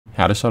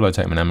How to solo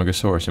tame an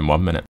Amargasaurus in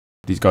 1 minute.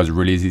 These guys are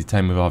really easy to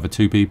tame with either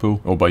 2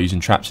 people or by using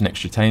traps and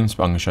extra tames,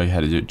 but I'm going to show you how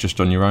to do it just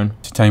on your own.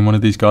 To tame one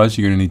of these guys,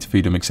 you're going to need to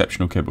feed them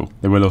exceptional kibble.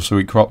 They will also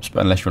eat crops, but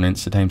unless you're on an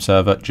insta-tame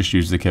server, just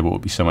use the kibble, it'll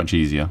be so much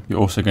easier.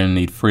 You're also going to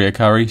need Freer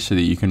curry so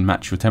that you can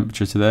match your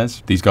temperature to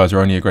theirs. These guys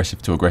are only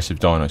aggressive to aggressive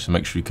dino, so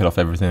make sure you kill off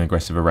everything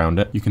aggressive around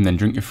it. You can then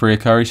drink your Freer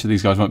curry so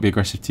these guys won't be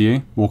aggressive to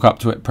you. Walk up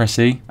to it, press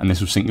E, and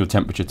this will sync your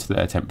temperature to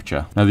their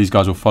temperature. Now these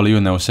guys will follow you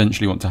and they'll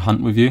essentially want to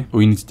hunt with you.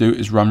 All you need to do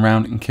is run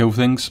around and kill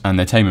things, and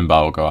their taming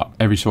bar will go up.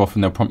 Every so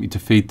often they'll prompt you to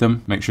feed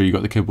them. Make sure you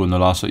got the kibble in the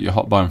last at your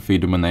hotbar and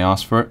feed them when they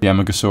ask for it. The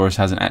Amargasaurus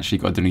hasn't actually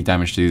got to do any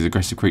damage to these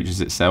aggressive creatures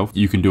itself.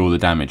 You can do all the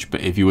damage,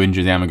 but if you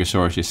injure the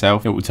Amargasaurus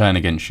yourself, it will turn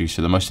against you.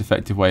 So the most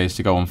effective way is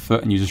to go on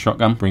foot and use a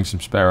shotgun. Bring some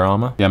spare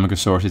armor. The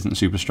Amargasaurus isn't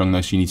super strong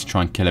though, so you need to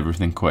try and kill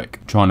everything quick.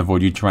 Try and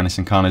avoid Tyrannus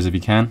incarnas if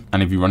you can.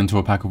 And if you run into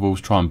a pack of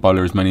wolves, try and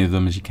bowler as many of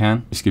them as you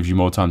can. This gives you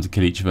more time to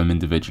kill each of them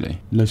individually.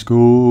 Let's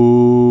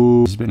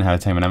go. This has been how to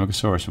tame an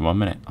Amargasaurus in 1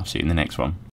 minute. I'll see you in the next one.